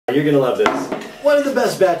You're gonna love this. One of the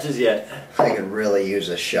best batches yet. I could really use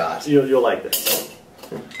a shot. You'll like this.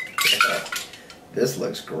 This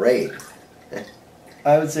looks great.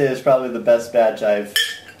 I would say it's probably the best batch I've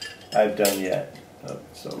done yet. Oh,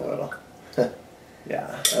 so little.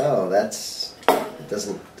 Yeah. Oh, that's. It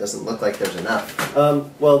doesn't look like there's enough.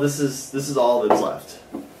 Well, this is all that's left.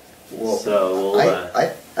 Well, so we'll,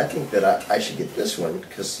 I think that I should get this one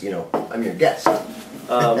because, you know, I'm your guest.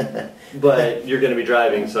 But you're going to be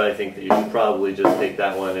driving, so I think that you should probably just take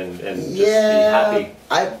that one and just be happy.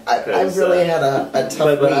 I really had a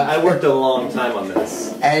tough but week. I worked a long time on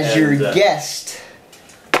this. As your guest,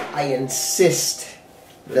 I insist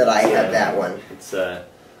that I have that one. It's okay.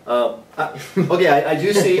 I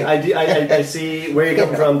do see. I see where you're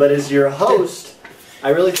coming from, but as your host, I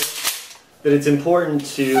really think that it's important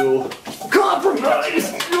to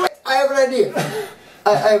compromise. I have an idea.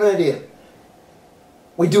 I have an idea.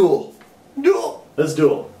 We duel. Duel. Let's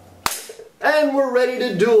duel. And we're ready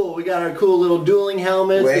to duel. We got our cool little dueling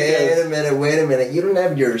helmets. Wait a minute. You don't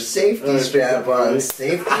have your safety strap on.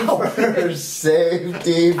 Safety first.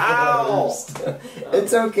 Safety first.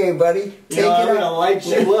 It's okay, buddy. Take it out. I'm gonna light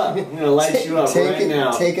you up. I'm gonna light you up right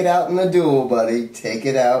now. Take it out in the duel, buddy. Take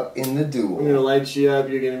it out in the duel. I'm gonna light you up.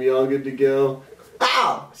 You're gonna be all good to go.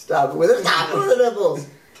 Ow! Stop it with it. Stop it with the nipples.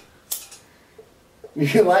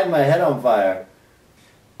 You're lighting my head on fire.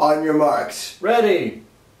 On your marks. Ready.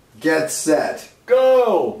 Get set.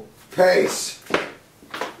 Go! Pace.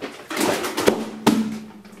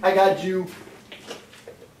 I got you.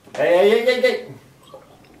 Hey.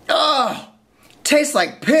 Ugh! Tastes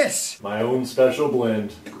like piss! My own special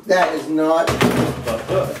blend. That is not...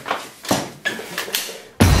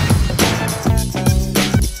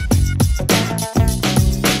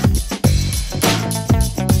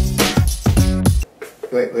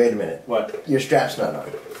 Wait a minute. What? Your strap's not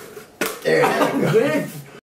on. There you go.